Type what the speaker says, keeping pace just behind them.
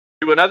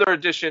to another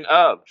edition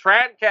of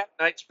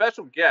TradCatKnight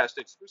special guest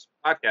exclusive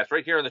podcast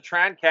right here on the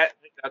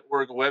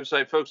TradCatKnight.org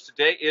website. Folks,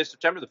 today is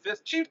September the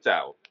 5th,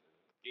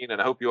 2018, and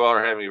I hope you all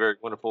are having a very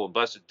wonderful and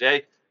blessed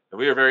day. And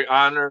we are very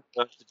honored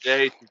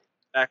today to be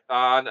back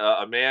on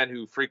a man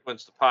who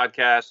frequents the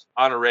podcast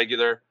on a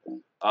regular,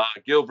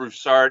 Gill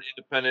Broussard,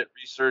 independent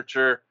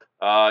researcher.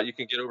 You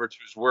can get over to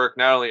his work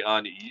not only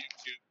on YouTube.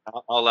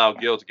 I'll allow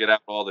Gill to get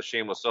out all the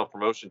shameless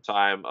self-promotion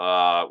time,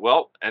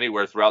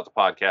 anywhere throughout the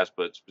podcast,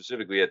 but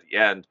specifically at the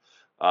end.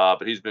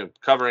 But he's been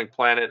covering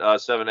Planet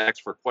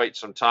 7X for quite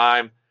some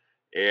time.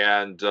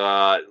 And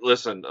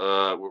listen,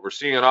 we're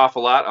seeing an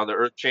awful lot on the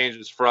Earth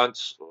changes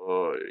fronts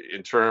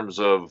in terms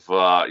of,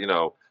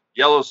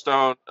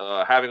 Yellowstone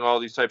having all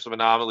these types of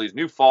anomalies,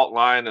 new fault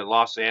line in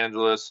Los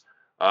Angeles.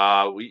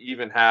 We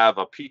even have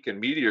a peak in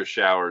meteor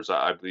showers,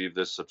 I believe,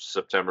 this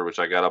September, which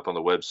I got up on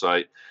the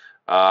website.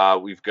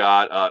 We've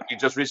got, we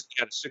just recently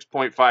had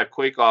a 6.5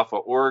 quake off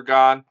of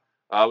Oregon,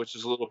 which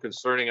is a little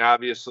concerning,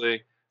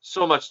 obviously.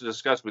 So much to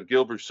discuss with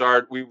Gill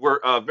Broussard. We were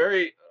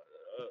very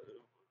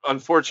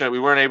unfortunate we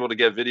weren't able to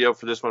get video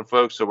for this one,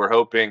 folks, so we're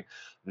hoping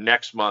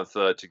next month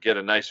to get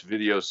a nice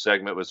video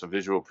segment with some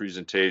visual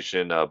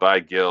presentation by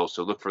Gill,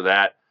 so look for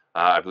that.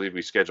 I believe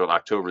we scheduled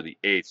October the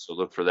 8th, so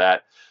look for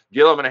that.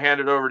 Gill, I'm going to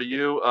hand it over to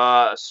you,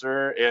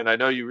 sir, and I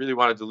know you really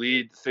wanted to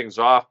lead things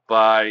off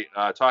by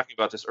talking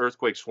about this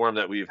earthquake swarm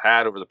that we've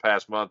had over the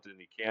past month in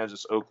the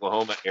Kansas,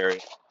 Oklahoma area.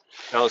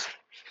 Tell us the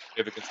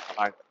significance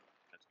behind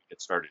it as we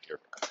get started here.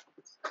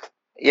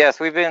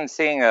 Yes, we've been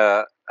seeing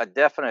a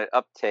definite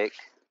uptick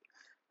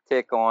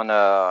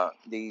on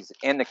these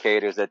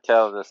indicators that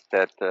tells us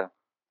that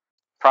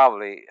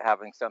probably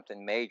having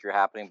something major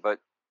happening, but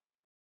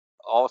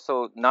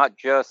also not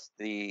just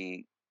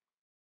the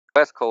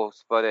West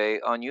Coast, but a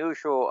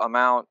unusual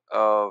amount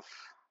of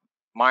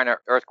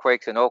minor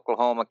earthquakes in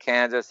Oklahoma,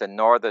 Kansas, and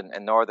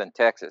northern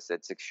Texas.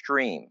 It's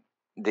extreme,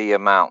 the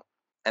amount,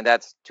 and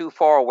that's too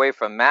far away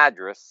from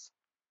Madras.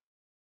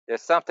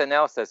 There's something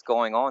else that's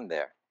going on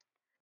there.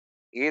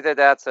 Either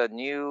that's a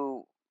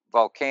new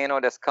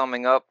volcano that's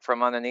coming up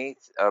from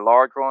underneath, a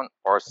large one,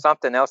 or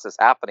something else is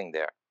happening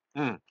there.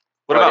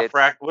 What about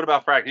frack? What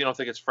about frack? You don't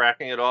think it's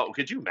fracking at all?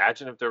 Could you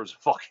imagine if there was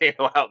a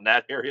volcano out in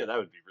that area? That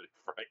would be really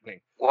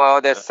frightening.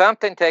 Well, there's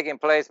something taking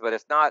place, but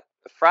it's not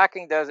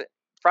fracking.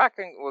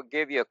 Fracking will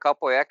give you a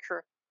couple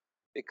extra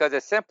because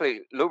it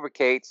simply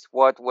lubricates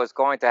what was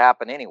going to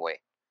happen anyway.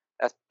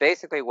 That's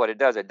basically what it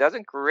does. It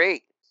doesn't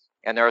create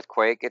an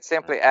earthquake. It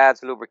simply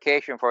adds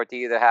lubrication for it to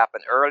either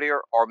happen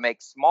earlier or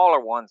make smaller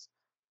ones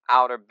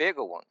out of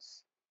bigger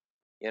ones.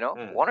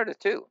 One of the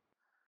two.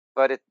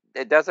 But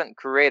it doesn't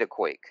create a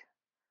quake.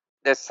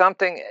 There's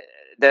something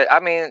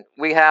that,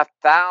 we have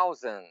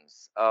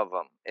thousands of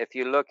them. If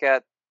you look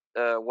at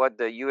what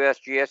the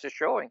USGS is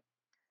showing.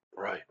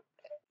 Right.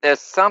 There's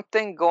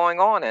something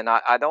going on, and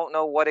I don't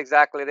know what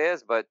exactly it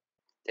is, but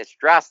it's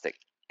drastic.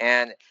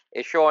 And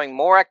it's showing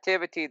more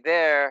activity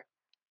there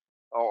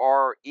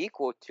or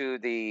equal to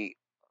the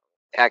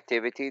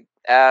activity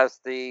as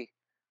the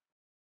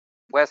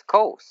West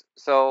Coast.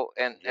 So,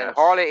 and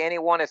hardly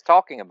anyone is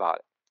talking about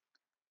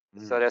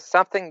it. So there's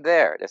something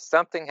there. There's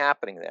something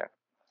happening there.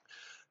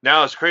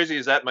 Now, as crazy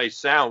as that might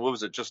sound, what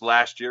was it? Just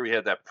last year, we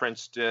had that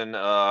Princeton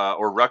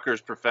or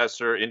Rutgers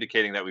professor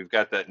indicating that we've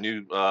got that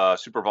new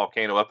super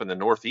volcano up in the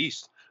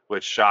Northeast,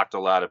 which shocked a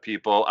lot of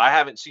people. I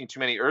haven't seen too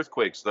many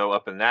earthquakes, though,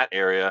 up in that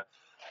area.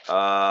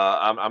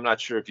 I'm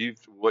not sure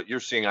if what you're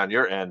seeing on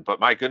your end, but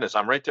my goodness,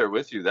 I'm right there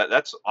with you.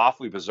 That's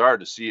awfully bizarre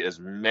to see as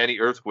many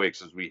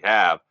earthquakes as we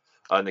have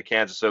in the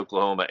Kansas,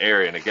 Oklahoma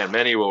area. And again,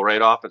 many will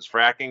write off it's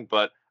fracking,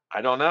 but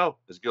I don't know.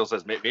 As Gill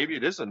says, maybe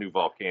it is a new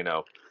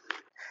volcano.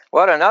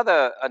 Well,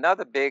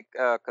 another big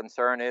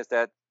concern is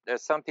that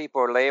there's some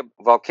people who label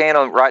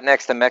volcano right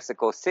next to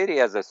Mexico City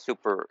as a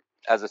super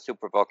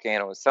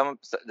volcano.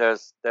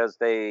 There's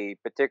a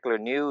particular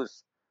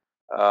news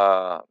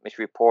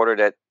reporter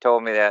that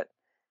told me that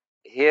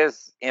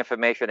his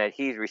information that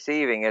he's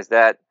receiving is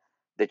that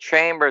the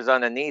chambers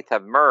underneath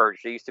have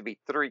merged. There used to be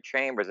 3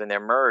 chambers, and they're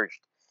merged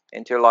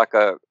into like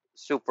a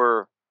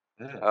super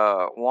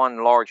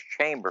one large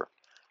chamber,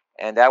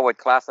 and that would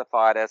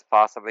classify it as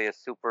possibly a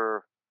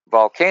super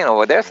volcano.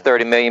 Well, there's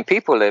 30 million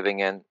people living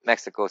in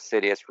Mexico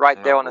City. It's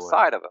right there on the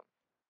side of them.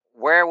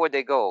 Where would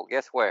they go?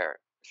 Guess where?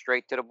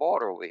 Straight to the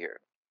border over here.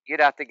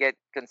 You'd have to get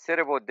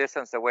considerable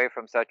distance away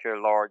from such a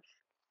large,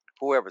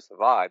 whoever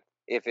survived,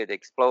 if it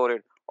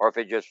exploded or if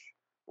it just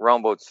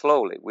rumbled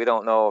slowly. We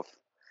don't know if,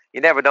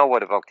 you never know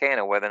with a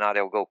volcano, whether or not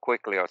it'll go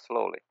quickly or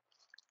slowly.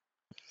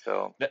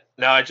 So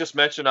now, I just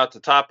mentioned at the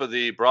top of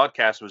the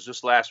broadcast was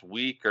just last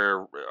week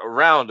or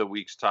around a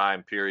week's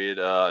time period,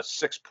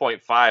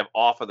 6.5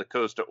 off of the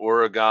coast of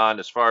Oregon.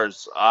 As far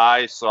as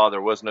I saw,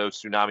 there was no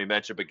tsunami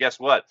mentioned. But guess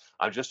what?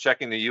 I'm just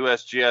checking the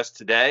USGS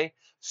today.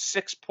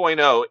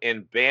 6.0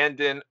 in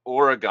Bandon,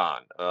 Oregon,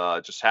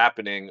 just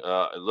happening,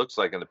 it looks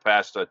like in the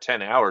past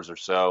 10 hours or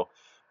so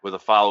with a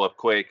follow-up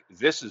quake.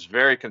 This is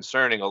very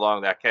concerning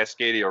along that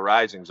Cascadia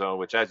rising zone,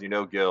 which, as you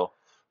know, Gill,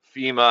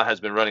 FEMA has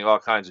been running all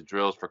kinds of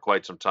drills for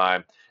quite some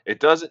time. It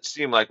doesn't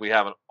seem like we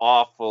have an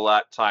awful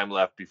lot time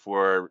left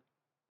before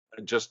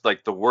just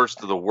like the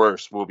worst of the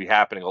worst will be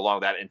happening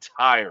along that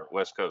entire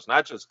West Coast,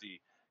 not just the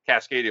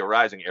Cascadia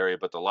Rising area,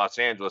 but the Los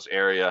Angeles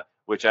area,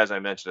 which, as I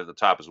mentioned at the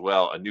top as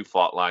well, a new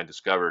fault line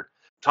discovered.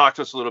 Talk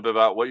to us a little bit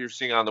about what you're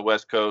seeing on the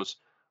West Coast.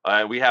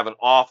 We have an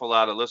awful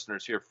lot of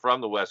listeners here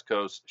from the West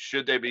Coast.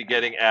 Should they be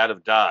getting out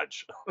of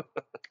Dodge?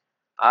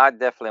 I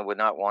definitely would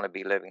not want to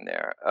be living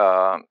there.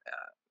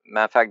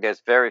 Matter of fact,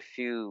 there's very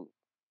few.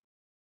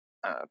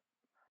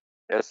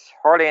 There's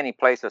hardly any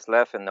places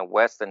left in the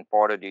western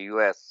part of the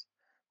U.S.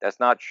 that's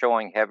not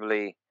showing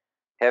heavy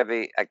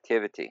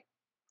activity.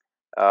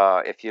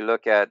 If you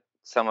look at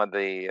some of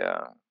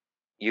the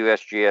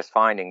USGS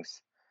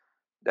findings,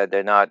 that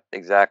they're not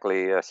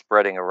exactly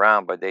spreading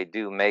around, but they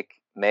do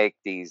make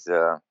these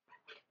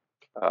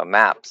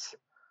maps.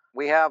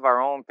 We have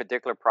our own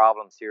particular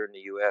problems here in the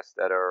U.S.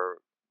 that are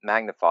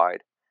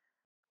magnified.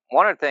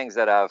 One of the things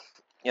that I've,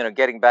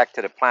 getting back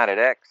to the Planet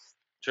X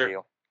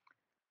deal,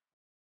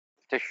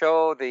 to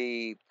show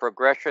the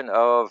progression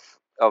of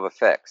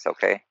effects.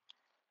 Okay,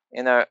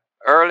 in the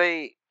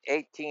early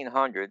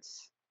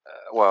 1800s,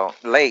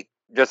 late,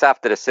 just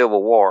after the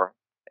Civil War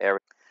era,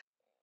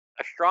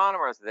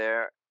 astronomers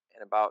there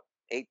in about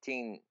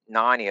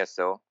 1890 or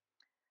so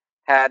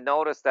had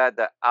noticed that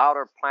the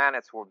outer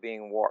planets were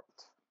being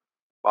warped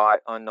by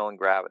unknown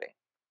gravity.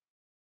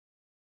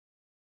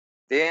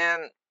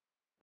 Then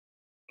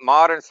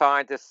modern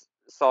scientists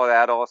saw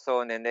that also,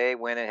 and then they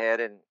went ahead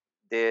and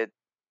did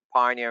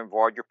Pioneer and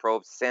Voyager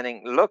probes,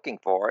 looking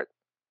for it,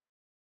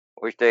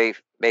 which they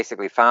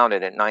basically found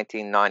it in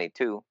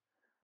 1992,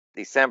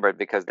 December,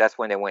 because that's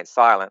when they went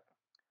silent.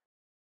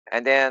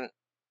 And then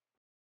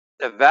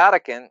the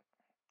Vatican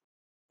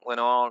went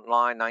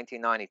online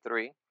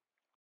 1993.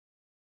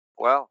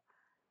 Well,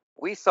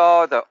 we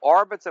saw the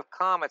orbits of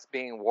comets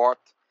being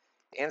warped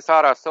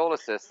inside our solar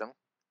system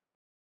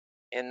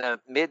in the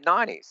mid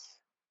 90s.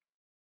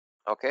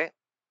 Okay.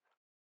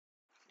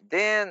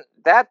 Then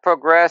that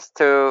progressed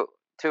to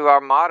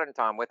our modern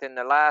time. Within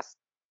the last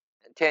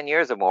 10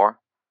 years or more,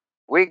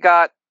 we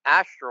got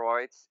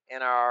asteroids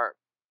in our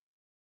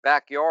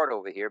backyard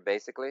over here,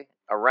 basically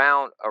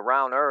around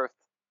Earth,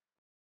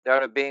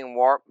 that are being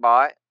warped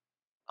by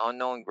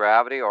unknown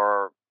gravity,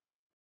 or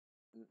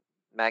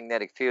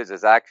magnetic fields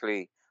is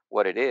actually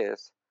what it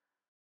is.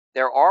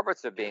 Their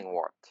orbits are being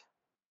warped.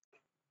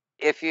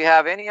 If you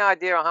have any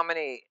idea how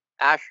many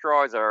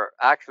asteroids are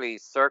actually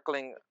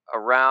circling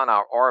around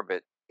our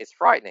orbit, it's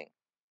frightening.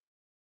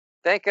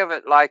 Think of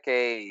it like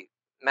a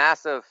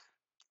massive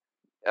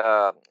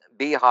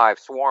beehive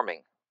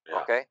swarming. Yeah.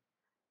 Okay,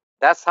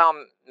 that's how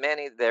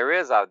many there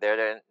is out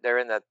there. They're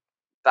in the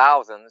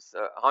thousands,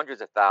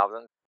 hundreds of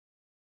thousands.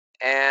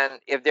 And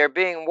if they're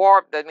being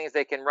warped, that means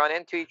they can run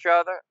into each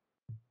other.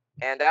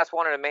 And that's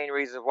one of the main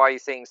reasons why you're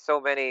seeing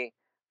so many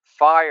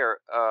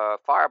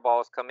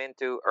fireballs come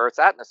into Earth's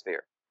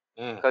atmosphere,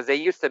 because they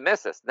used to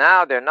miss us.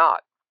 Now they're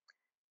not.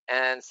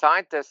 And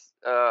scientists,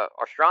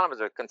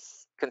 astronomers, are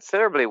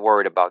considerably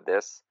worried about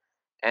this,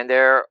 and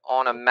they're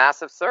on a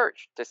massive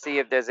search to see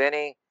if there's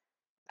any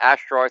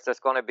asteroids that's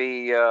going to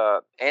be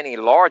any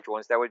large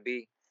ones that would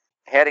be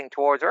heading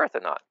towards Earth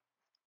or not.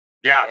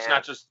 Yeah, it's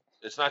not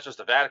just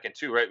the Vatican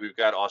too, right? We've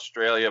got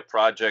Australia,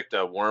 Project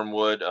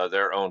Wormwood,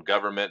 their own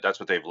government. That's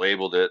what they've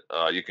labeled it.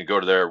 You can go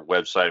to their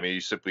website. I mean,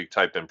 you simply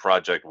type in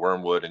Project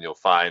Wormwood, and you'll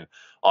find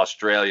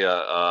Australia,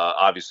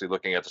 obviously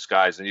looking at the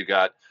skies. And you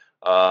got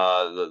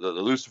the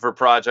Lucifer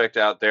Project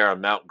out there on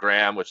Mount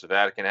Graham, which the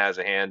Vatican has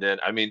a hand in.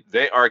 I mean,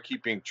 they are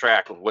keeping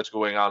track of what's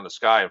going on in the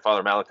sky. And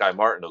Father Malachi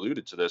Martin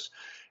alluded to this.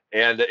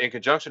 And in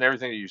conjunction to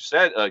everything that you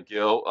said,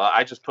 Gill,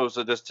 I just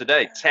posted this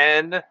today.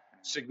 10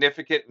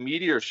 significant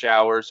meteor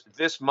showers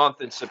this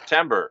month in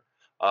September.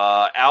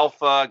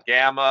 Alpha,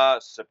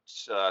 Gamma,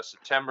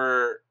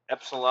 September,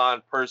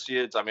 Epsilon,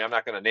 Perseids. I mean, I'm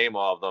not going to name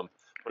all of them,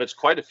 but it's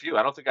quite a few.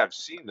 I don't think I've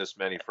seen this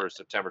many for a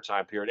September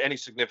time period. Any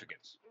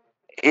significance?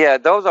 Yeah,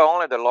 those are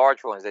only the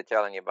large ones they're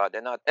telling you about.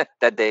 They're not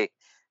that they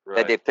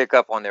pick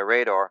up on their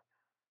radar.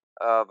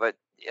 But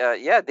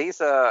yeah, these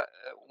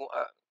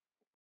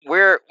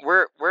we're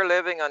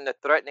living under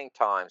threatening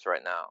times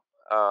right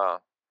now.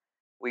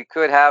 We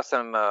could have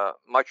some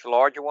much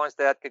larger ones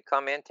that could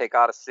come in, take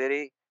out a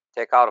city,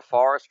 take out a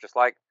forest, just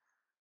like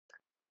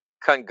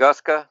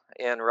Tunguska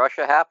in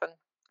Russia happened.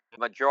 The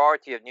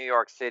majority of New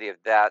York City,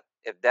 if that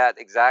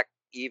exact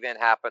event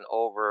happened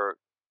over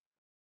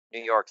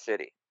New York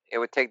City, it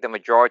would take the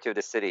majority of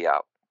the city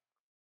out.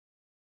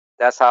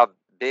 That's how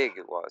big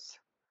it was.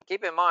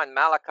 Keep in mind,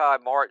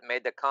 Malachi Martin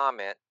made the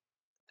comment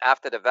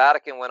after the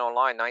Vatican went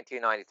online in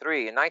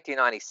 1993. In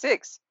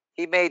 1996,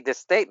 he made this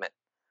statement: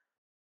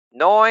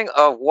 knowing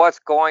of what's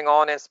going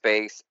on in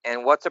space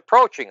and what's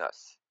approaching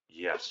us,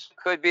 yes,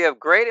 could be of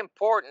great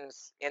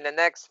importance in the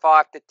next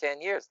 5 to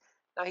 10 years.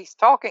 Now, he's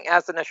talking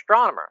as an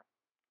astronomer.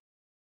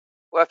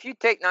 Well, if you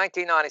take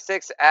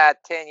 1996, add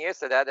 10 years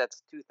to that,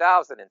 that's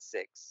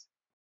 2006.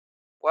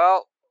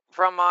 Well,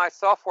 from my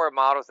software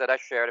models that I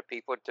share to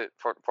people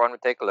for them to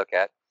take a look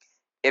at,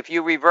 if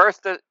you reverse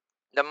the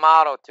the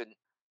model to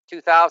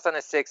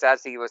 2006,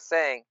 as he was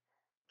saying,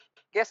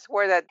 guess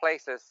where that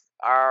places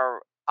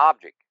our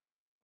object?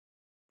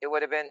 It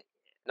would have been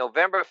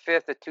November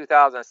 5th of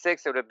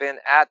 2006. It would have been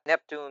at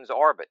Neptune's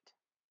orbit,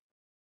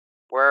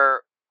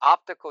 where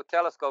optical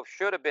telescopes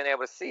should have been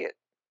able to see it.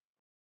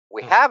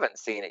 We haven't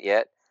seen it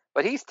yet,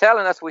 but he's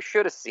telling us we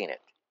should have seen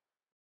it.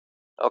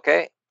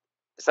 Okay,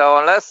 so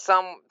unless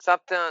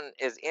something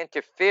is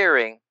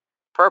interfering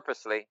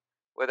purposely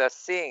with us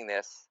seeing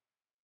this,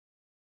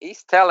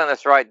 he's telling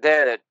us right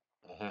there that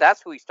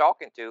that's who he's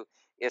talking to.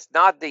 It's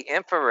not the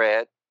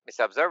infrared, it's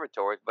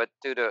observatories, but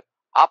to the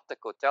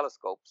optical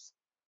telescopes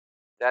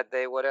that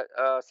they would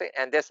see.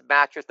 And this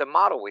matches the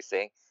model we're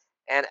seeing.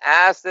 And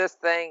as this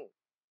thing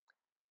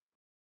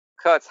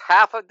cuts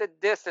half of the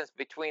distance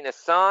between the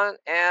sun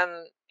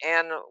and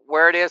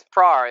where it is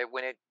prior,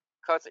 when it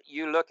cuts,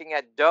 you're looking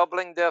at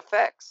doubling the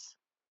effects.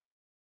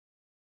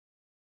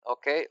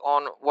 Okay,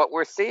 on what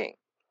we're seeing,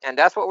 and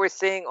that's what we're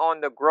seeing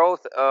on the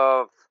growth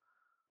of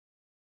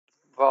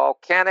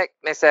volcanic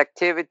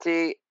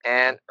activity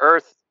and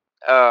earthquake.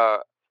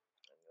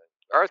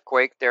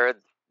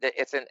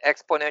 It's an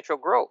exponential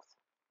growth.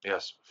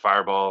 Yes,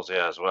 fireballs,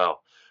 yeah, as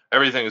well.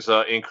 Everything's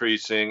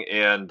increasing,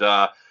 and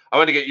I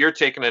want to get your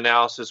take and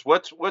analysis.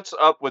 What's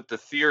up with the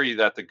theory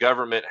that the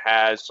government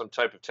has some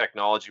type of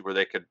technology where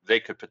they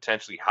could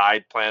potentially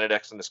hide Planet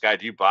X in the sky?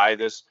 Do you buy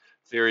this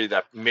theory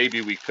that maybe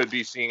we could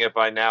be seeing it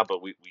by now,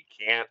 but we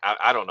can't?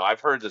 I don't know.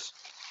 I've heard this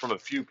from a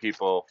few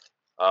people.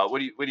 What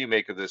do you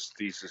make of this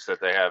thesis that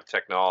they have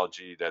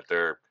technology that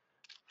they're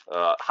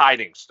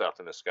hiding stuff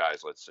in the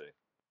skies? Let's say.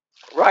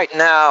 Right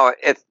now,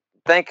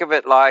 think of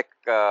it like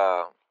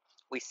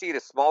we see the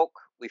smoke,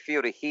 we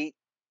feel the heat,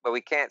 but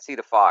we can't see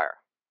the fire.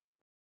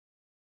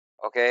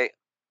 Okay,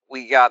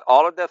 we got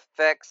all of the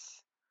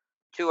effects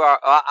to our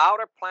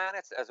outer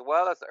planets as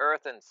well as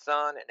Earth and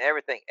Sun and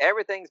everything.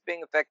 Everything's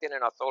being affected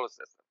in our solar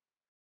system.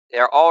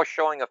 They're all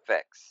showing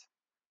effects.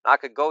 I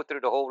could go through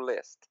the whole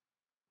list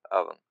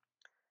of them.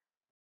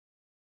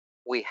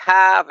 We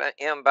have an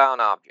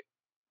inbound object.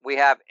 We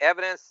have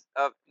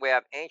we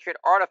have ancient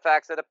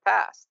artifacts of the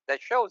past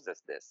that shows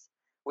us this.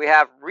 We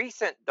have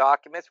recent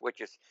documents,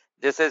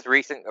 this is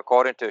recent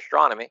according to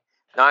astronomy,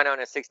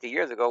 960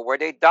 years ago, where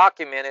they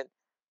documented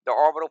the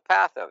orbital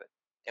path of it.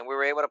 And we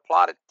were able to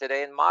plot it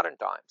today in modern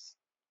times.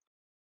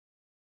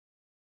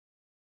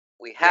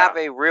 We have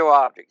a real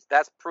object.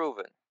 That's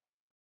proven.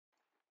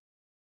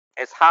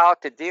 It's how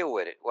to deal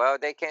with it. Well,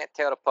 they can't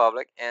tell the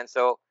public. And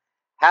so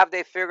have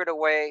they figured a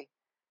way?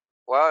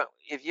 Well,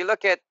 if you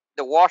look at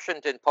the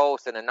Washington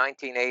Post in the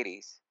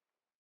 1980s,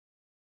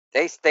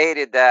 they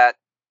stated that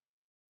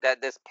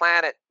this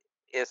planet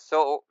is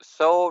so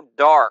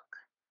dark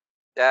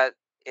that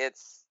it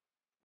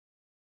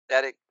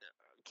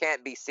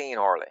can't be seen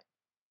hardly.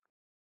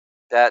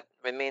 That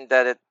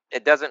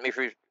it doesn't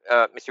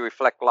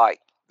reflect light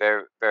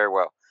very very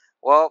well.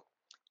 Well,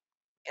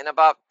 in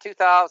about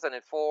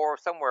 2004,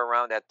 somewhere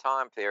around that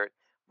time period,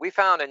 we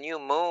found a new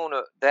moon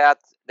that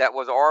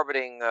was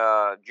orbiting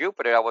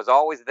Jupiter. That was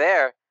always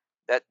there,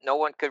 that no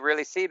one could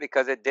really see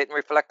because it didn't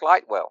reflect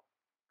light well.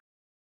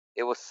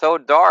 It was so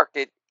dark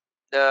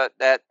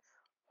that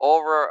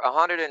over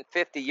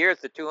 150 years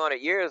to 200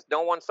 years,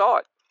 no one saw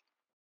it.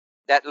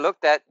 That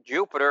looked at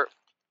Jupiter,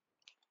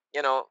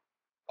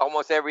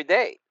 almost every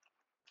day.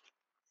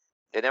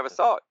 They never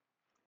saw it.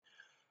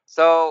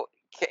 So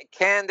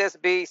can this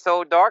be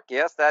so dark?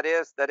 Yes, that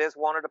is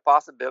one of the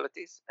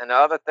possibilities. And the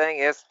other thing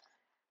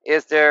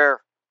is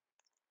there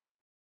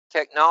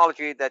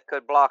technology that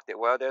could block it?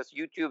 Well, there's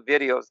YouTube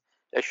videos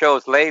that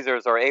shows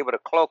lasers are able to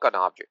cloak an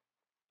object.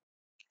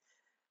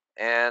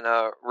 And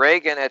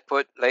Reagan had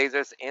put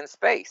lasers in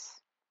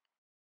space,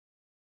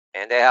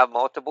 and they have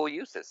multiple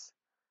uses.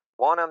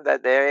 One of them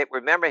that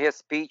remember his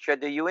speech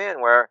at the UN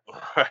where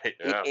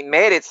he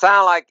made it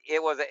sound like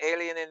it was an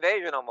alien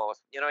invasion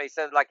almost. He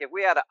said, like, if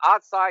we had an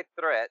outside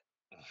threat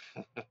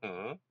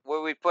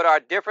where we put our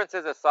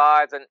differences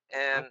aside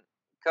and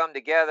come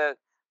together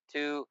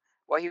to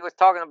he was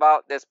talking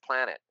about this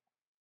planet.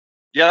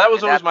 Yeah, that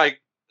was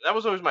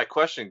always my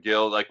question,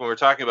 Gil. Like when we're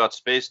talking about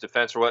space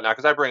defense or whatnot,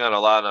 because I bring on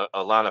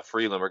Alana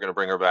Freeland. We're going to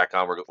bring her back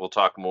on. We'll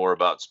talk more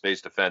about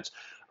space defense.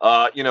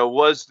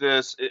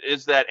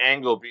 Is that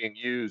angle being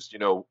used?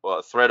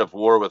 A threat of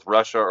war with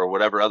Russia or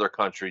whatever other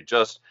country,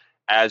 just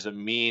as a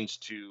means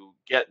to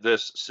get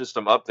this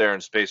system up there in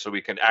space, so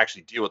we can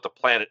actually deal with the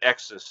Planet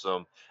X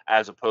system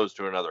as opposed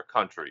to another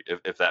country,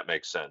 if that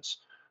makes sense.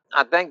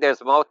 I think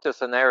there's multiple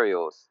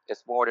scenarios.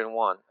 It's more than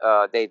one.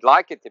 They'd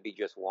like it to be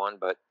just one,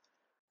 but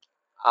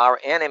our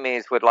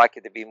enemies would like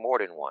it to be more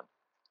than one.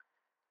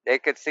 They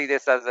could see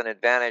this as an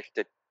advantage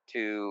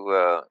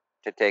to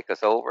take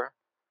us over.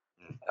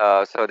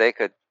 So they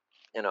could,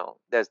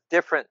 there's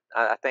different.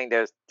 I think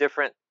there's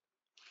different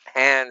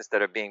hands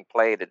that are being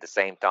played at the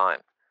same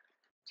time.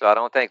 So I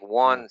don't think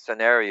one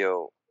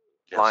scenario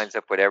lines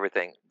up with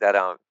everything that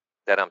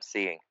I'm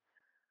seeing.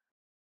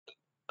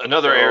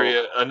 Another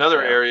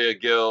area,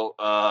 Gil,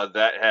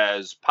 that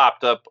has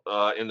popped up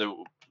in the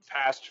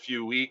past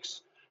few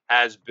weeks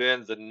has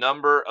been the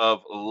number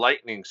of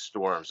lightning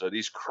storms. So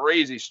these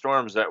crazy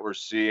storms that we're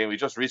seeing. We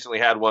just recently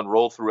had one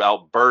roll through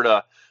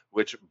Alberta,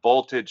 which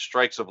bolted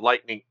strikes of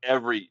lightning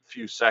every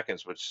few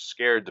seconds, which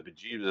scared the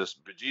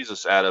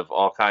bejesus out of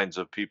all kinds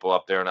of people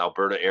up there in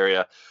Alberta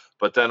area.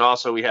 But then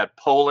also we had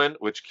Poland,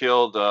 which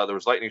killed, there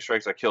was lightning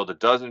strikes that killed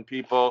 12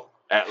 people.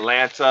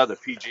 Atlanta, the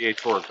PGA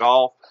Tour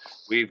Golf.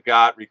 We've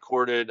got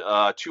recorded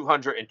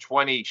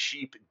 220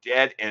 sheep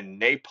dead in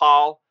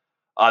Nepal.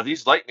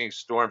 These lightning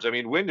storms, I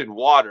mean, wind and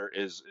water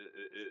is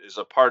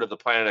a part of the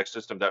Planet X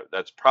system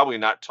that's probably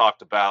not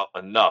talked about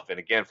enough. And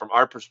again, from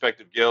our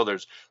perspective, Gill,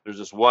 there's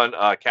this one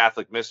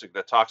Catholic mystic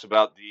that talks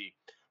about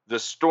the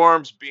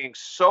storms being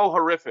so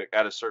horrific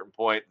at a certain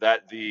point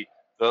that the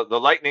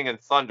lightning and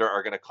thunder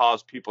are going to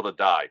cause people to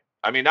die.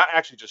 I mean, not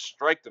actually just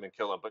strike them and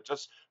kill them, but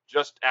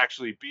just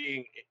actually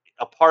being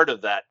a part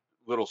of that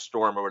little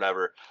storm or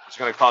whatever, it's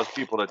going to cause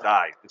people to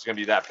die. It's going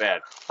to be that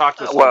bad. Talk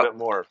to us a little bit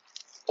more.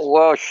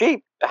 Well,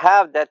 sheep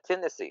have that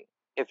tendency.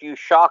 If you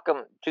shock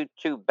them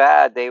too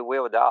bad, they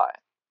will die.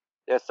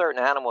 There's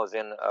certain animals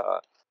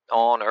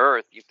on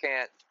Earth you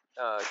can't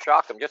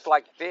shock them. Just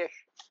like fish,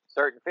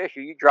 certain fish,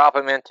 you drop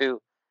them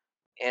into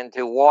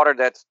water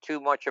that's too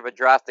much of a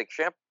drastic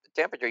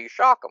temperature, you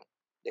shock them,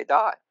 they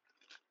die.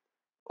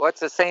 Well,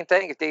 it's the same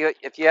thing.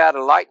 If you had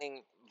a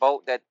lightning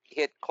bolt that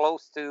hit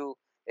close to,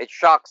 it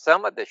shocked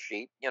some of the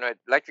sheep, it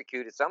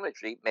electrocuted some of the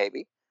sheep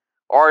maybe,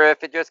 or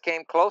if it just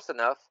came close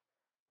enough,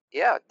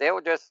 yeah,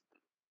 they'll just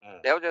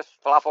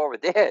flop over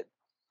dead.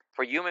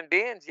 For human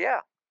beings, yeah.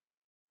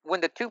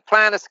 When the two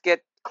planets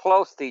get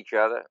close to each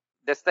other,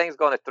 this thing's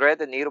going to thread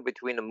the needle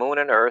between the moon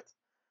and Earth.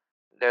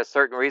 There's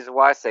certain reasons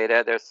why I say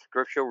that. There's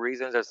scriptural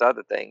reasons. There's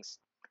other things.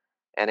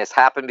 And it's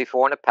happened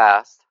before in the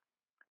past.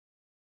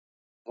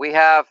 We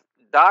have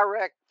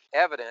direct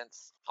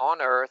evidence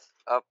on Earth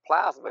of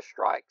plasma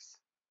strikes.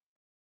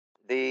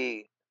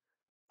 The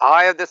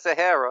Eye of the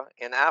Sahara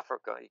in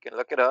Africa, you can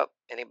look it up.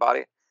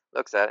 Anybody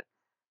looks at it.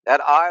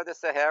 That Eye of the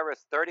Sahara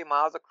is 30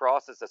 miles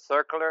across. It's a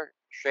circular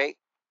shaped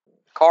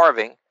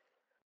carving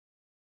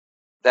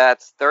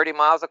that's 30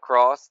 miles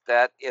across.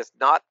 That is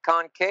not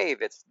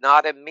concave. It's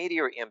not a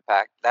meteor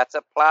impact. That's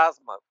a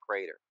plasma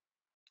crater.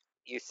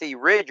 You see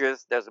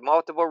ridges. There's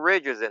multiple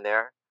ridges in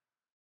there,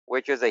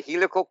 which is a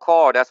helical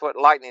core. That's what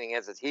lightning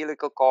is. It's a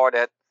helical core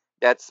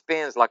that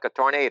spins like a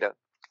tornado.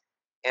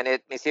 And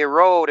it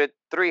eroded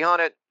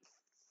 300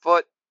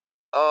 foot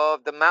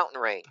of the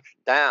mountain range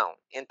down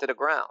into the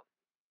ground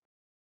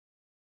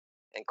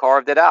and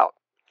carved it out.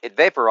 It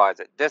vaporized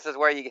it. This is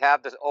where you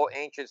have this old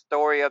ancient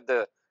story of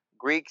the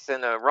Greeks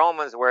and the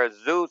Romans where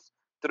Zeus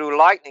threw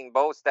lightning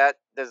bolts that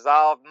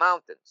dissolved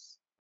mountains.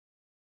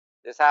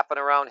 This happened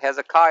around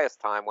Hezekiah's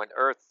time when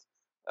Earth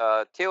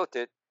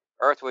tilted.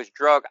 Earth was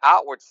dragged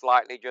outward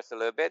slightly just a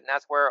little bit, and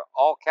that's where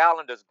all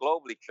calendars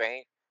globally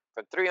changed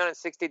from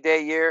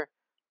 360-day year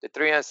to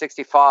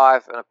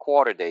 365 and a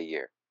quarter day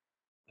year.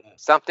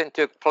 Something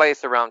took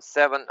place around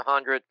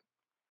 700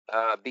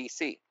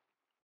 BC.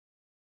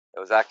 It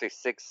was actually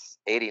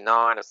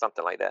 689 or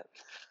something like that,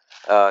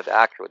 the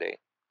actual date.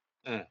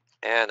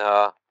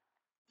 And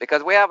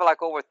because we have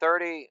like over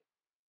 30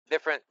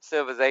 different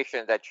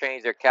civilizations that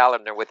change their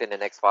calendar within the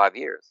next 5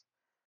 years.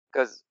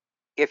 Because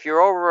if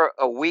you're over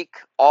a week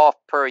off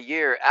per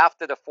year,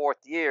 after the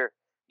 4th year,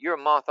 you're a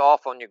month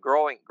off on your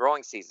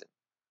growing season.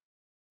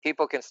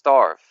 People can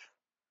starve.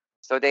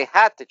 So they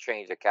had to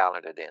change the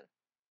calendar then.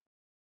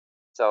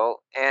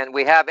 So, and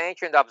we have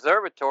ancient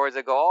observatories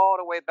that go all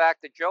the way back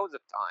to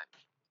Joseph time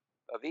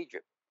of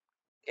Egypt.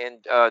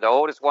 And the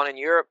oldest one in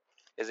Europe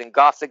is in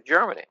Gothic,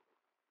 Germany.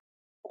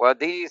 Well,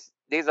 these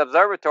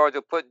observatories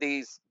will put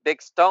these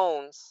big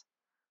stones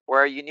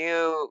where you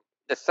knew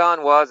the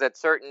sun was at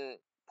certain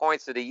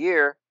points of the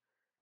year.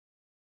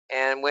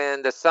 And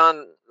when the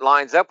sun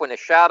lines up, when the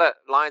shadow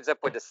lines up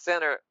with the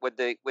center, with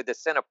the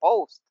center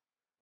post,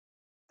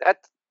 that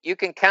you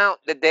can count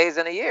the days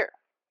in a year.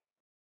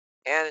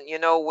 And you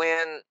know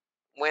when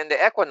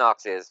the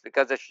equinox is,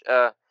 because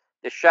the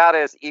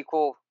shadow is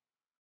equal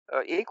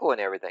in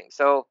everything.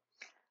 So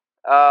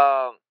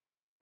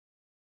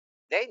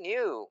they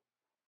knew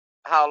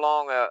how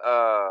long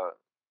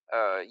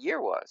a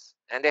year was,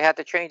 and they had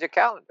to change their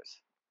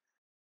calendars.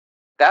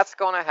 That's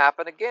going to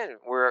happen again,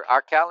 where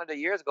our calendar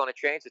year is going to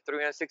change to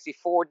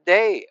 364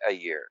 day a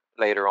year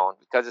later on,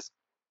 because it's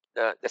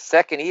the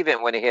second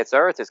event when it hits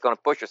Earth is going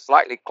to push us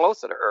slightly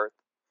closer to Earth,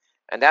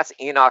 and that's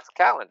Enoch's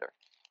calendar,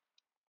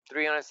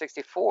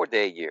 364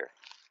 day year.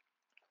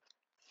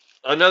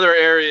 Another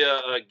area,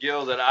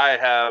 Gill, that I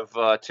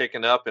have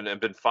taken up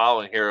and been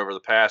following here over the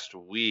past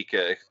week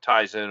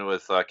ties in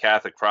with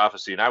Catholic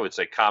prophecy, and I would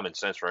say common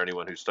sense for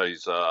anyone who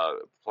studies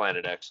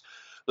Planet X.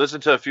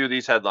 Listen to a few of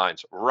these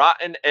headlines.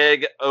 Rotten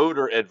egg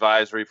odor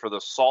advisory for the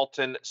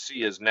Salton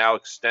Sea is now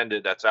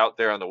extended. That's out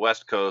there on the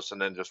West Coast.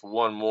 And then just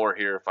one more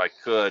here, if I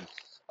could.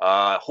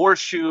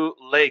 Horseshoe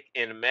Lake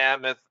in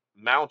Mammoth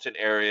Mountain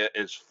area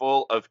is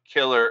full of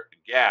killer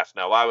gas.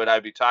 Now, why would I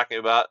be talking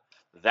about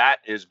that?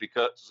 Is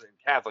because in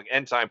Catholic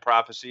end time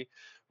prophecy,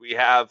 we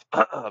have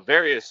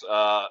various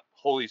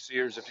holy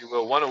seers, if you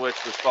will, one of which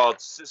was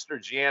called Sister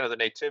Gianna the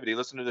Nativity.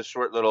 Listen to this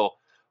short little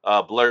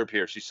blurb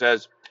here. She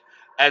says,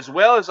 as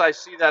well as I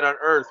see that on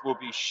Earth will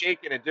be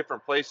shaken in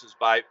different places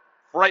by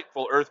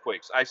frightful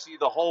earthquakes, I see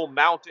the whole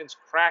mountains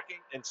cracking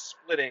and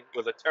splitting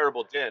with a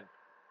terrible din.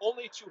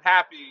 Only too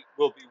happy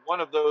will be one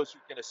of those who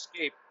can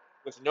escape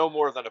with no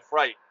more than a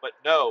fright. But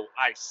no,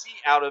 I see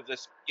out of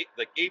this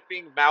the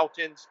gaping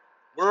mountains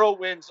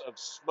whirlwinds of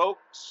smoke,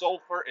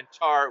 sulfur, and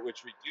tar,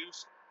 which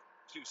reduce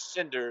to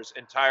cinders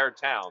entire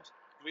towns.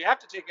 We have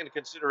to take into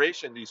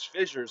consideration these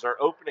fissures are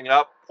opening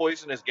up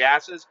poisonous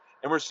gases,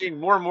 and we're seeing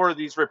more and more of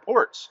these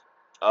reports.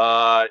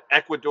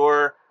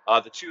 Ecuador,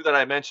 the two that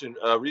I mentioned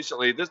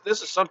recently.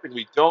 This is something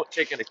we don't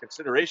take into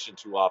consideration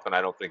too often,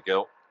 I don't think,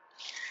 Gil.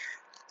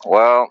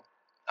 Well,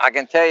 I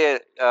can tell you,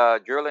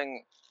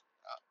 drilling.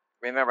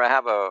 Remember, I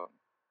have a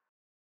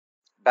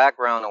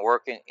background of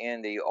working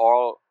in the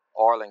oil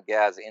and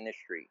gas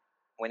industry.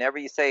 Whenever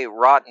you say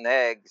rotten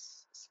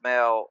eggs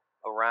smell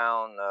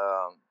around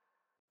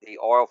the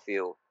oil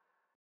field,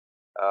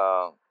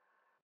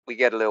 we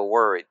get a little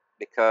worried,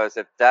 because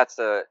if that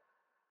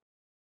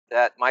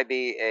might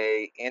be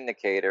a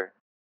indicator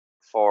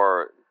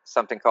for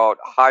something called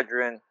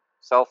hydrogen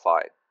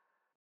sulfide.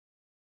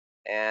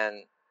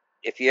 And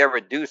if you ever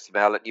do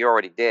smell it, you're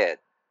already dead,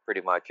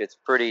 pretty much. It's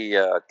pretty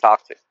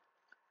toxic.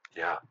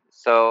 Yeah.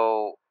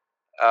 So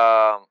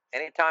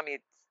anytime you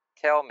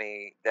tell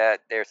me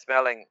that they're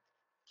smelling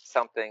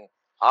something,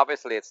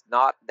 obviously it's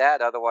not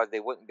that. Otherwise, they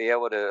wouldn't be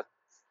able to.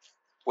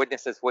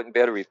 Witnesses wouldn't be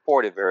able to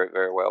report it very,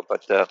 very well.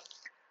 But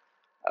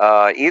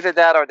either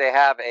that, or they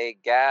have a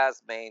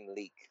gas main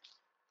leak,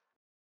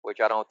 which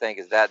I don't think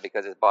is that,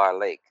 because it's by a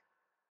lake.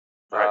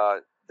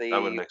 Right.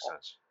 That would make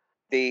sense.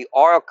 The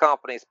oil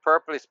companies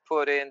purposely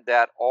put in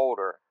that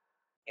odor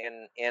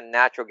in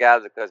natural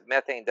gas, because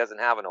methane doesn't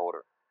have an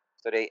odor.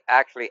 So they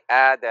actually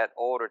add that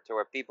odor to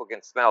where people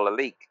can smell a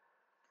leak.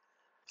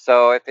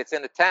 So if it's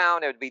in the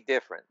town, it would be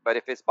different. But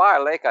if it's by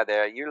a lake out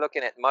there, you're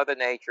looking at Mother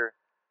Nature.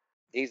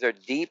 These are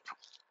deep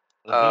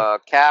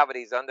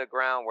cavities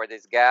underground where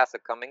this gas are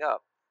coming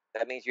up.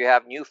 That means you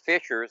have new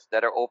fissures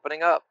that are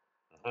opening up.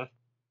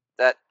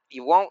 That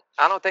you won't.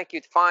 I don't think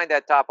you'd find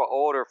that type of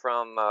odor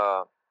from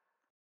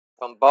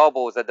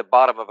bubbles at the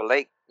bottom of a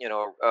lake,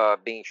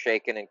 being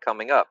shaken and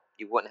coming up.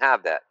 You wouldn't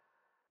have that.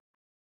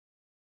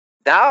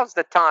 Now's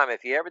the time.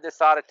 If you ever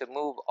decided to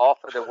move off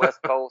of the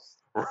West Coast,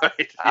 right?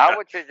 Yeah. I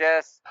would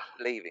suggest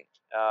leaving.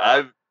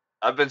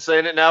 I've been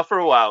saying it now for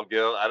a while,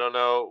 Gil. I don't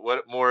know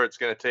what more it's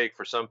going to take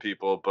for some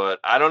people, but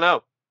I don't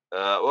know.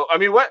 Well, I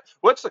mean,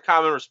 what's the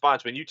common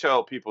response when you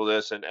tell people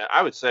this? And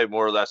I would say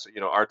more or less,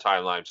 our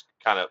timelines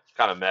kind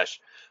of mesh.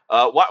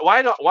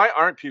 Why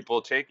aren't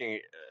people taking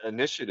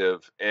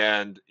initiative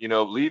and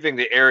leaving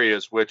the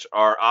areas which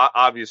are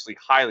obviously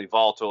highly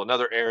volatile?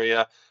 Another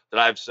area that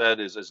I've said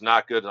is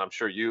not good, and I'm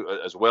sure you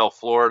as well,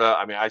 Florida.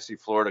 I mean, I see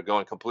Florida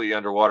going completely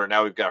underwater.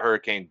 Now we've got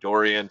Hurricane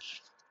Dorian,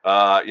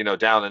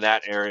 down in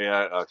that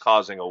area,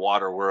 causing a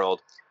water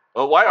world.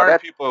 Well, why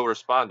aren't people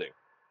responding?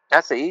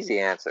 That's an easy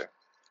answer,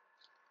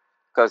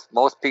 because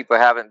most people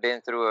haven't been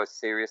through a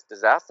serious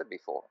disaster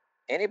before.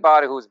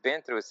 Anybody who's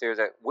been through a serious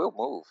will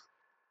move.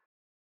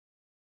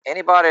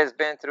 Anybody that's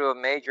been through a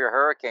major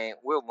hurricane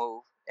will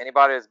move.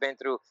 Anybody that's been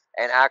through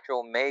an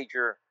actual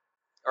major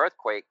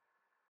earthquake,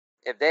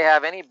 if they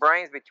have any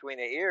brains between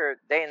their ears,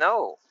 they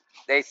know.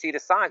 They see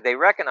the signs. They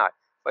recognize.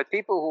 But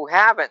people who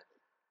haven't,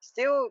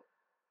 still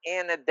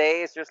in the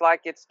days, just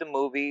like it's the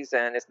movies,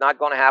 and it's not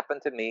going to happen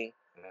to me,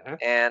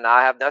 and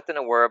I have nothing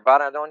to worry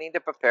about. I don't need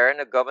to prepare, and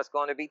the government's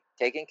going to be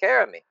taking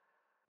care of me.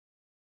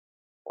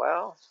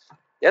 Well,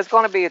 there's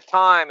going to be a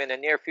time in the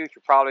near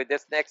future, probably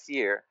this next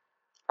year,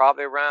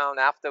 probably around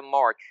after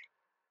March,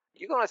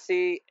 you're going to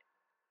see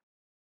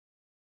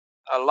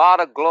a lot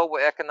of global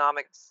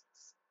economic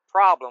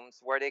problems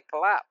where they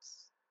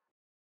collapse.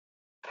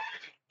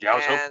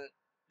 Yeah, and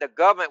the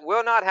government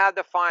will not have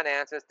the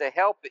finances to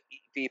help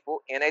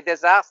people in a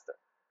disaster.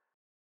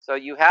 So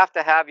you have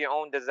to have your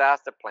own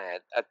disaster plan,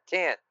 a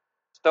tent,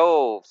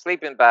 stove,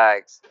 sleeping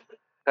bags,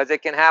 because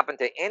it can happen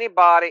to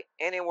anybody,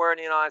 anywhere in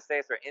the United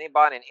States, or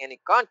anybody in any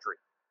country.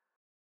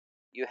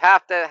 You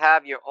have to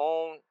have your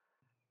own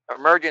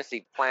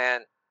emergency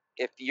plan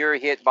if you're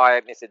hit by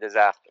a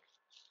disaster,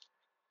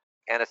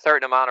 and a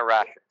certain amount of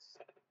rations.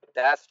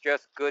 That's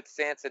just good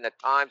sense in the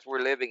times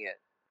we're living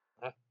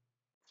in.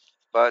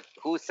 But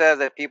who says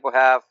that people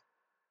have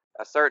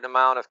a certain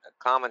amount of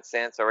common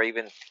sense, or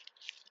even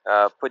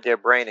put their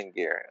brain in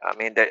gear? I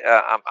mean,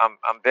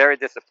 I'm very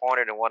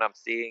disappointed in what I'm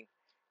seeing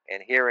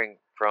and hearing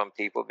from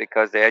people,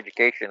 because their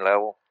education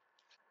level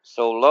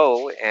so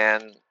low,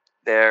 and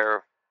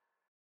their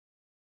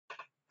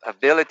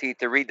ability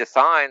to read the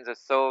signs is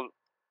so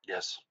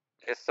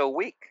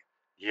weak.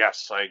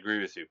 Yes, I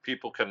agree with you.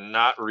 People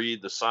cannot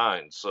read the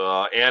signs.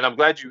 And I'm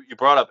glad you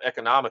brought up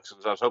economics,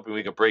 because I was hoping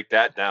we could break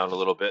that down a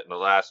little bit in the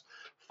last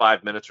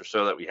 5 minutes or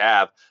so that we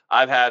have.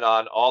 I've had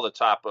on all the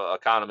top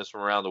economists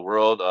from around the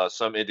world,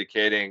 some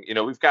indicating,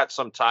 we've got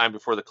some time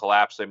before the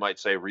collapse. They might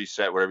say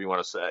reset, whatever you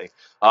want to say.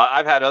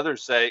 I've had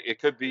others say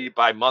it could be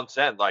by month's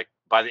end, like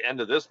by the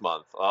end of this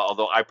month,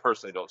 although I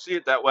personally don't see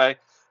it that way.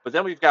 But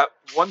then we've got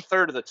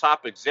 1/3 of the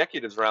top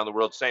executives around the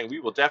world saying we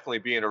will definitely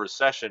be in a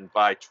recession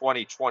by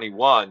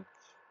 2021.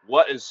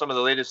 What is some of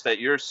the latest that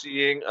you're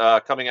seeing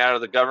coming out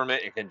of the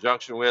government in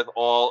conjunction with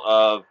all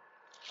of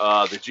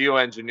the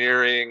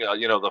geoengineering,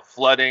 the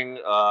flooding,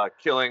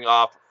 killing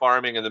off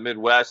farming in the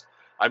Midwest?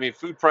 I mean,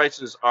 food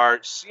prices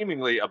are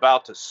seemingly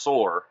about to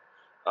soar.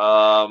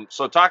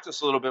 So talk to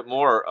us a little bit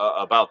more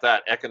about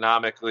that,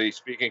 economically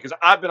speaking, because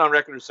I've been on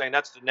record as saying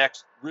that's the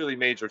next really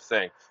major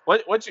thing.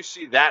 Once you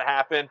see that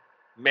happen,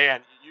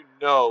 man, you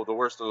know the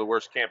worst of the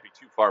worst can't be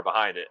too far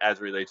behind it as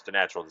it relates to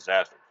natural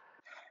disasters.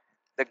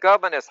 The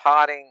government is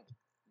hiding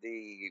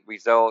the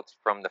results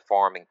from the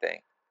farming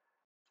thing.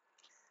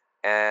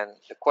 And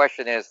the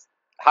question is,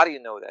 how do you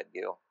know that,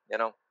 Gil?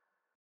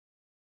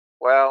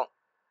 Well,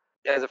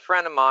 as a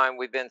friend of mine,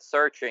 we've been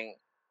searching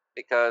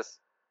because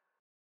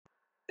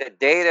the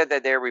data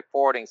that they're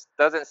reporting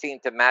doesn't seem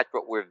to match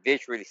what we're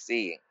visually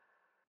seeing.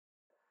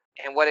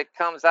 And what it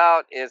comes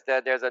out is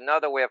that there's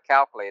another way of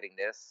calculating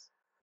this.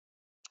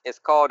 It's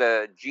called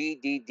a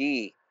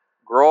GDD,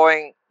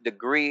 growing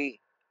degree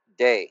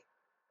day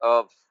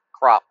of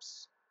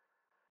crops.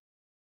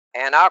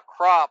 And our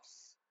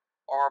crops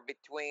are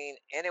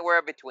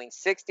anywhere between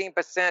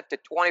 16% to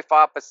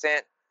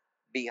 25%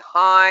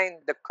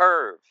 behind the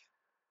curve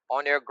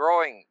on their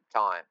growing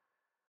time.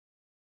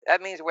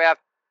 That means we have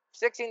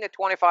 16 to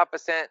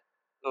 25%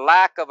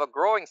 lack of a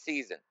growing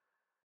season.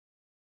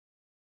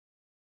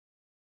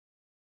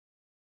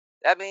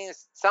 That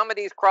means some of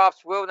these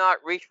crops will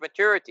not reach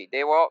maturity.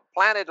 They were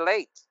planted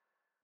late,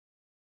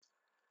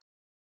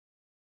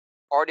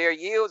 or their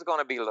yield is going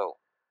to be low.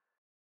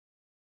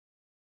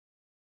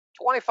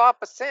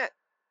 25%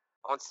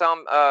 on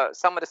some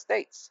of the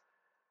states.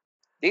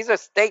 These are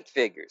state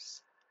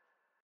figures,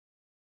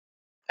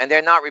 and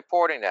they're not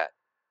reporting that.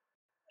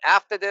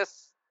 After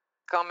this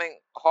coming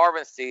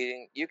harvest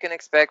season, you can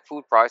expect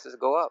food prices to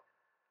go up.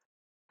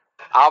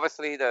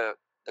 Obviously, the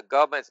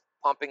government's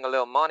pumping a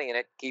little money in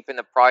it, keeping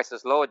the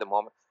prices low at the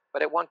moment.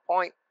 But at one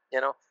point,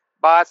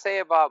 but I'd say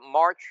about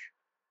March,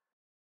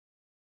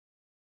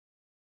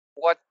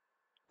 what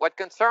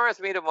concerns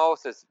me the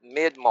most is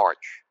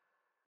mid-March.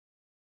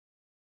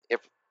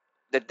 If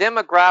the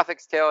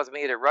demographics tells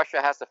me that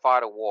Russia has to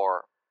fight a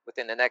war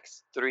within the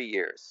next 3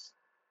 years.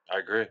 I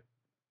agree.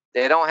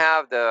 They don't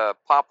have the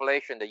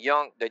population, the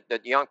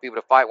young people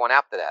to fight one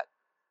after that.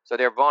 So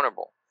they're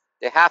vulnerable.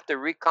 They have to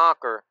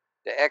reconquer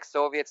the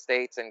ex-Soviet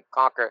states and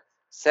conquer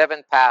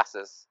 7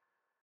 passes.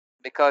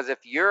 Because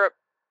if Europe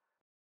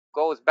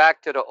goes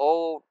back to the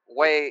old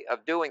way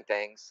of doing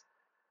things,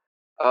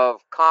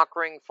 of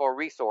conquering for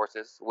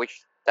resources,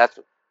 which that's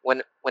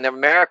when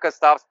America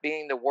stops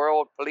being the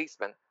world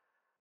policeman,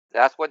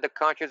 that's what the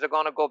countries are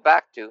going to go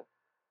back to,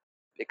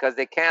 because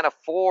they can't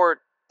afford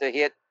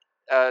to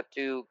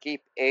to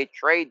keep a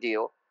trade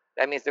deal.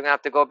 That means they're going to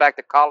have to go back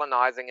to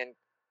colonizing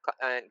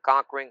and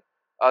conquering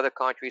other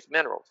countries'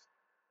 minerals.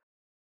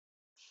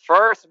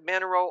 First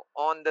mineral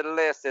on the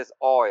list is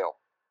oil.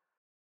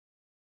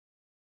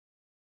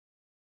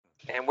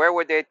 And where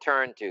would they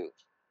turn to?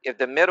 If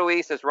the Middle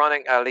East is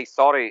running, at least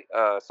Saudi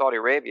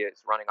Arabia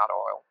is running out of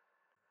oil,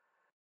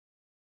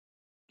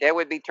 they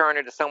would be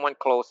turning to someone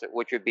closer,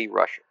 which would be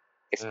Russia,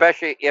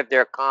 especially if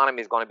their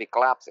economy is going to be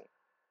collapsing.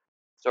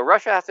 So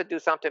Russia has to do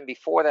something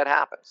before that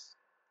happens.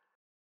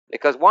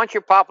 Because once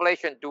your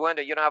population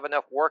dwindles, you don't have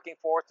enough working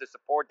force to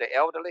support the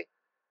elderly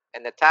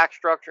and the tax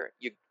structure,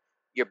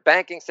 your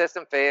banking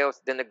system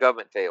fails, then the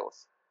government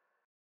fails.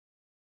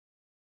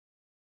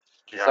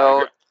 Yeah,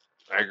 So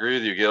I agree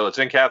with you, Gil. It's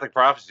in Catholic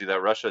prophecy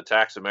that Russia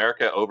attacks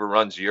America,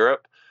 overruns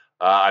Europe.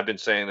 I've been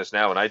saying this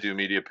now when I do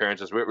media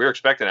appearances. We're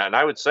expecting that, and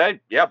I would say,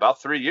 yeah,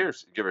 about 3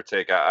 years, give or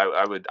take.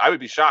 I would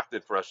be shocked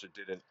if Russia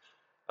didn't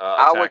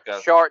I would attack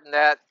us. shorten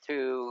that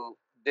to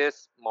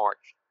this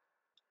March.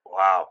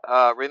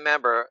 Wow.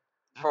 Remember,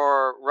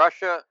 for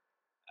Russia,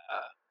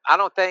 I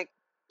don't think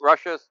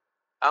Russia's.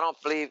 I don't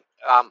believe.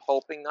 I'm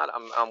hoping not.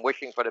 I'm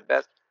wishing for the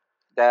best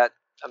that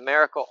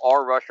America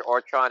or Russia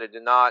are trying to do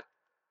not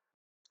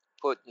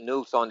put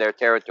nukes on their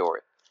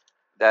territory.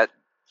 That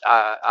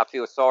I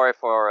feel sorry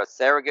for a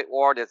surrogate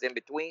war that's in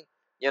between.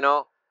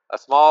 A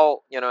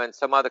small, in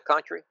some other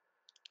country.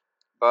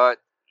 But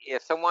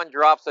if someone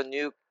drops a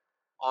nuke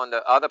on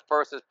the other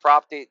person's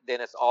property,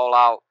 then it's all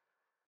out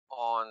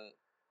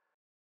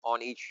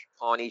on each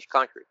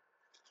country.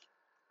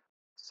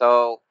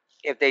 So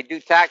if they do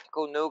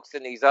tactical nukes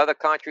in these other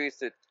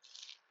countries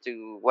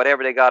to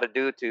whatever they got to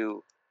do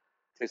to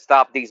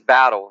stop these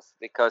battles,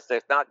 because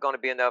there's not going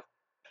to be enough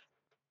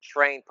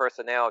trained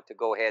personnel to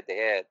go head to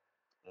head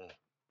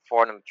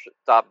for them to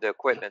stop the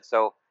equipment.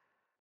 So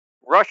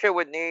Russia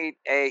would need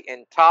an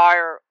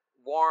entire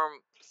warm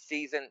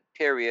season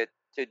period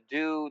to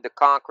do the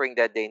conquering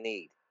that they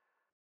need.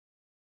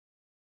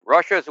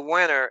 Russia's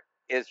winter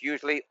is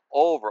usually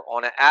over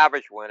on an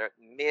average winter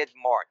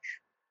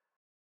mid-March.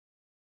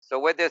 So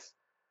with this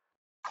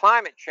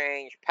climate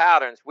change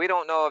patterns, we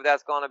don't know if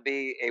that's going to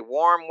be a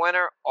warm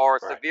winter or a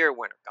severe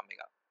winter coming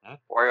up,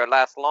 or it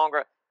lasts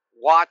longer.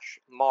 Watch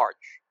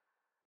March.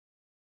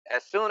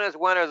 as soon as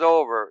winter's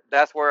over,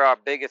 that's where our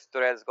biggest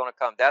threat is going to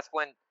come. That's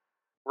when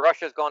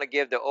Russia's going to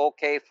give the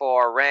okay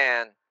for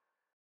Iran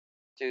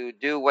to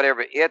do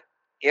whatever it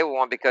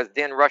wants, because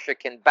then Russia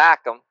can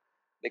back them,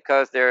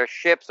 because their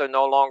ships are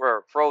no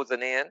longer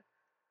frozen in.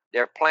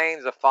 Their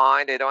planes are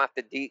fine. They don't have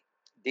to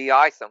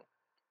de-ice them.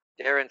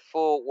 They're in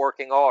full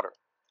working order.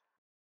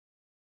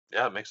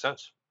 Yeah, it makes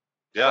sense.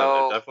 Yeah, it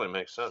So, definitely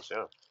makes sense.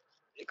 Yeah.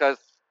 because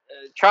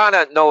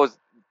China knows,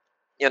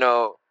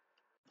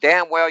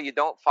 damn well you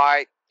don't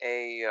fight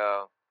a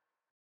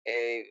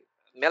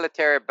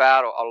military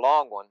battle, a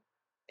long one,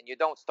 and you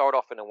don't start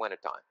off in the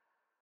wintertime.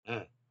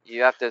 Mm.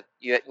 You have to.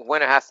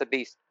 Winter has to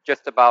be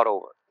just about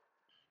over.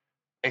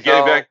 And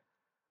getting back,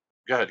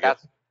 go ahead.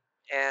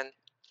 And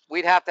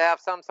we'd have to have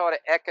some sort of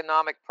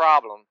economic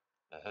problem,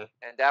 Uh-huh.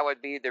 and that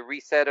would be the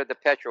reset of the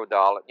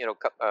petrodollar.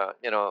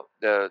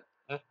 The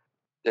Hmm.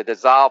 the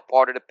dissolved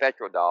part of the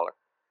petrodollar.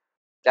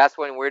 That's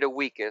when we're the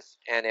weakest,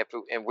 and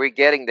we're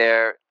getting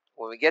there.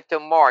 When we get to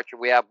March,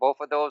 we have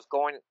both of those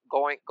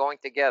going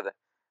together.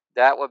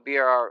 That would be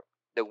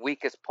the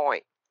weakest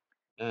point.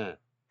 Mm.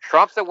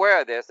 Trump's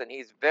aware of this, and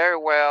he's very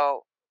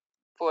well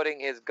putting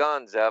his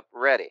guns up,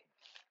 ready.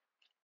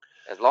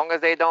 As long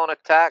as they don't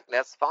attack,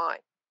 that's fine.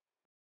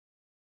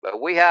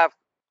 But we have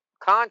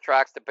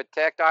contracts to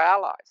protect our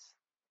allies.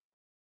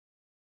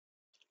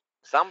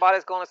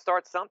 Somebody's going to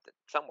start something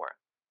somewhere.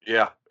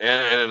 Yeah,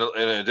 and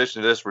in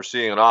addition to this, we're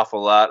seeing an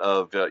awful lot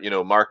of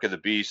mark of the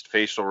beast,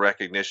 facial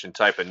recognition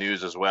type of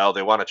news as well.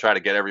 They want to try to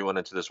get everyone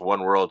into this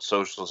one world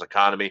socialist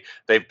economy.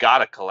 They've got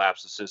to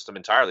collapse the system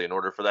entirely in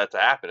order for that to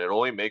happen. It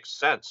only makes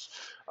sense.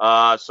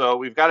 So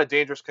we've got a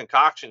dangerous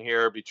concoction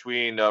here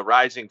between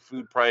rising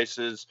food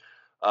prices,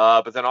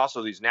 but then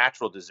also these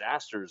natural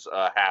disasters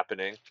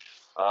happening.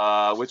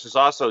 Which is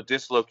also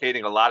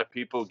dislocating a lot of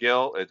people,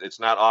 Gil. It's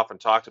not often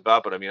talked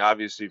about, but I mean,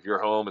 obviously, if your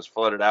home is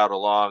flooded out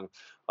along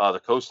the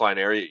coastline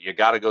area, you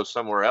got to go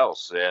somewhere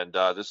else. And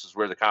this is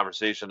where the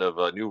conversation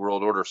of New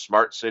World Order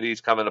smart cities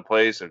come into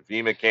place, and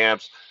FEMA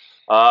camps.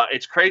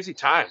 It's crazy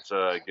times,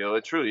 Gil.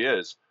 It truly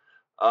is.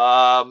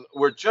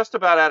 We're just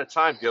about out of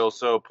time, Gil.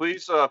 So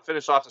please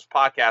finish off this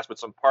podcast with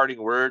some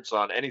parting words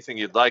on anything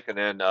you'd like, and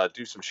then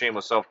do some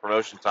shameless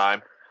self-promotion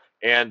time.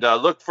 And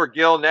look for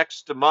Gil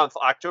next month,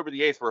 October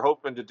the 8th. We're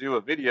hoping to do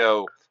a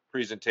video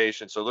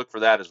presentation, so look for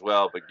that as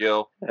well. But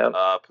Gil, Yep.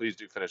 Please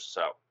do finish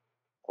this out.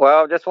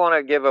 Well, just want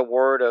to give a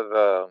word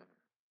of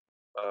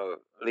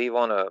leave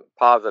on a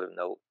positive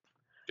note.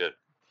 Good.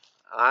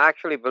 I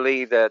actually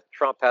believe that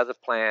Trump has a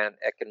plan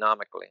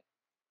economically,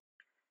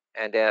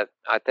 and that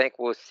I think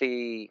we'll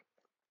see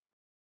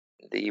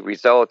the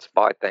results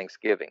by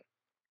Thanksgiving.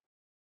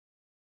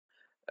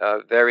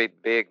 Very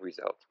big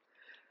results.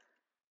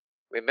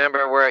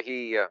 Remember where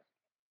he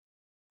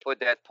put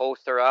that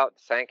poster out?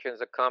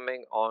 Sanctions are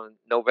coming on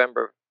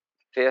November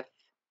 5th.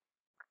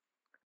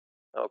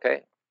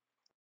 Okay.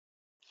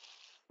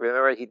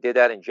 Remember he did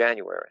that in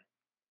January.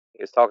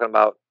 He was talking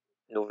about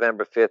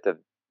November 5th of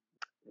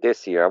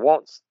this year. I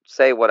won't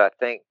say what I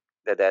think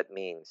that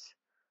means,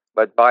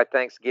 but by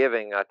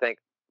Thanksgiving, I think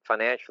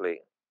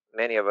financially,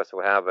 many of us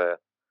will have a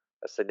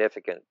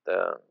significant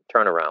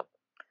turnaround,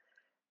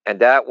 and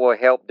that will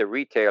help the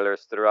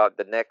retailers throughout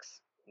the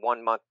next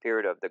 1 month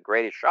period of the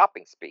greatest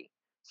shopping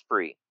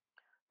spree,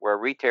 where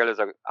retailers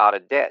are out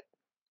of debt.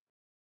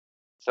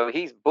 So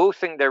he's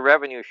boosting their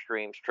revenue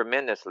streams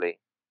tremendously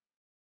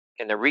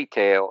in the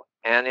retail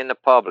and in the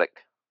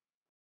public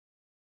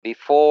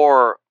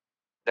before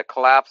the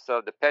collapse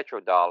of the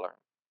petrodollar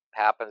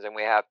happens, and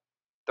we have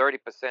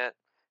 30%,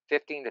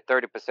 15 to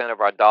 30%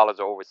 of our dollars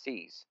are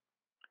overseas.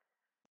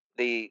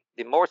 The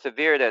more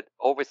severe that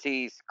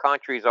overseas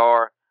countries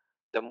are,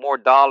 the more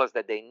dollars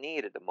that they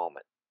need at the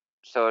moment.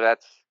 So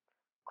that's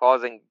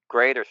causing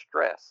greater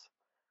stress.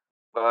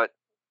 But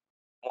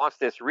once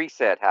this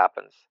reset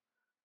happens,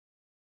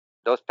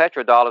 those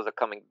petrodollars are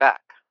coming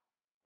back.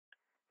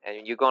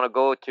 And you're going to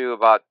go to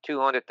about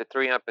 200 to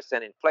 300%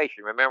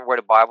 inflation. Remember where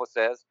the Bible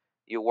says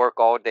you work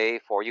all day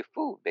for your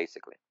food,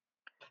 basically.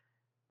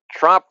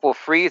 Trump will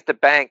freeze the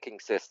banking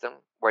system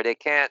where they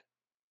can't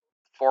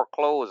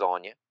foreclose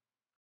on you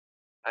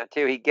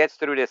until he gets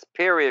through this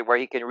period where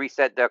he can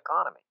reset the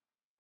economy.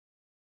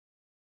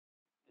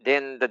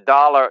 Then the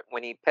dollar,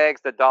 when he pegs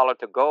the dollar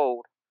to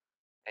gold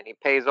and he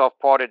pays off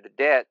part of the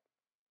debt,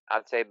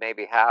 I'd say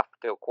maybe half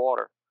to a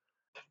quarter,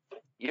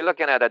 you're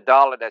looking at a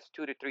dollar that's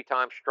 2 to 3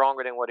 times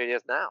stronger than what it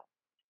is now.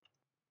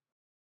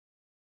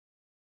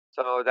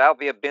 So that'll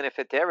be a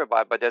benefit to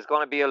everybody, but there's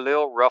going to be a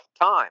little rough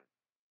time.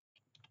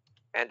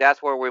 And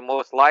that's where we're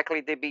most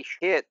likely to be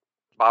hit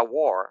by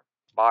war,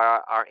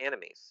 by our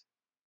enemies,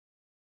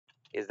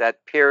 is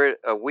that period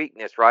of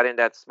weakness right in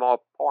that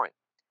small point.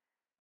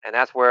 And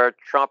that's where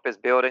Trump is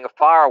building a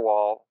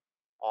firewall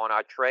on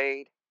our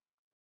trade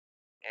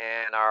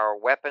and our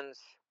weapons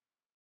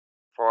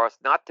for us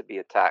not to be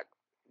attacked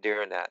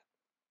during that.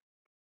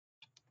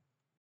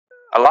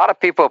 A lot of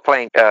people are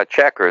playing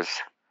checkers,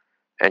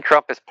 and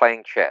Trump is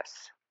playing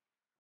chess.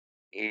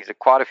 He's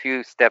quite a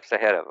few steps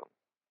ahead of them,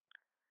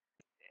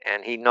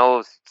 and he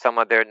knows some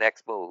of their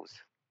next moves.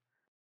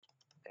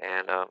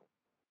 and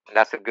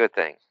that's a good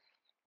thing.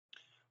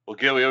 Well,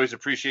 Gil, we always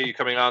appreciate you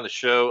coming on the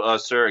show,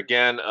 sir.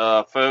 Again,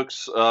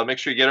 folks, make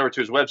sure you get over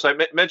to his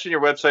website. Mention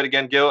your website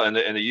again, Gil, and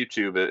the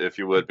YouTube, if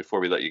you would, before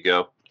we let you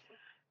go.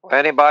 Well,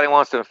 anybody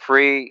wants some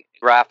free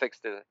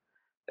graphics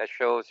that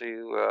shows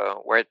you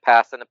where it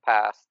passed in the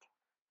past,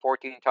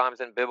 14 times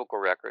in biblical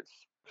records,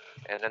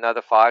 and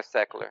another 5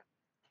 secular.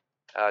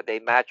 They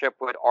match up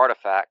with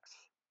artifacts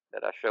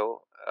that I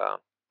show.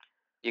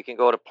 You can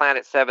go to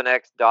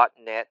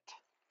planet7x.net.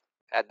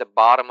 At the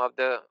bottom of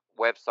the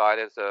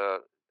website is a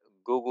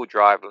Google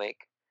Drive link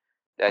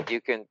that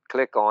you can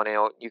click on,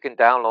 and you can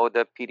download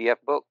the PDF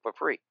book for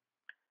free.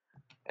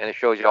 And it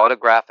shows you all the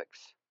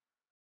graphics.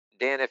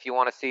 Then if you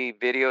want to see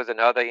videos and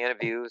other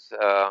interviews,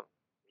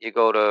 you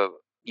go to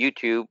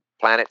YouTube,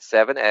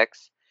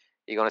 Planet7X.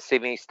 You're going to see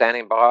me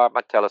standing by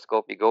my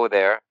telescope. You go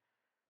there,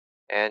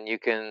 and you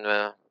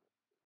can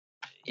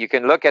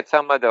look at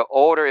some of the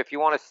older, if you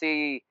want to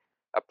see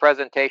a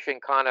presentation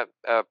kind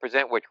of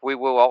present, which we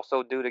will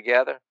also do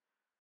together.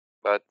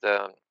 But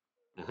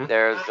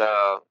there's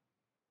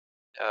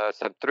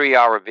some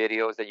 3-hour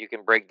videos that you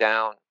can break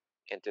down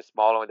into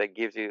smaller, that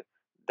gives you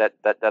that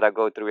I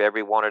go through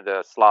every one of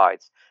the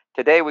slides.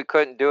 Today we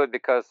couldn't do it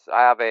because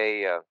I have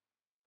a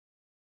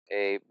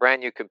brand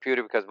new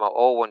computer because my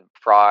old one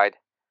fried,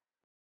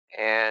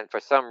 and for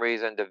some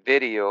reason the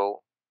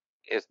video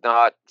is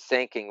not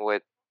syncing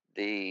with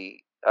the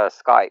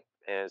Skype,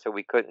 and so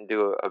we couldn't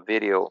do a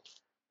video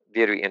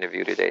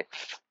interview today.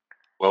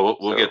 Well,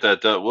 we'll get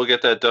that done. We'll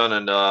get that done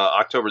on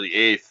October the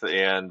 8th.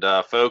 And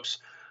folks,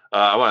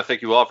 I want to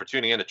thank you all for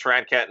tuning in to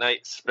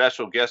TradCatKnight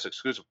special guest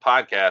exclusive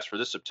podcast for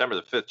this September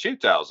the 5th,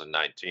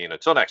 2019.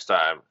 Until next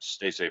time,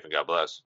 stay safe and God bless.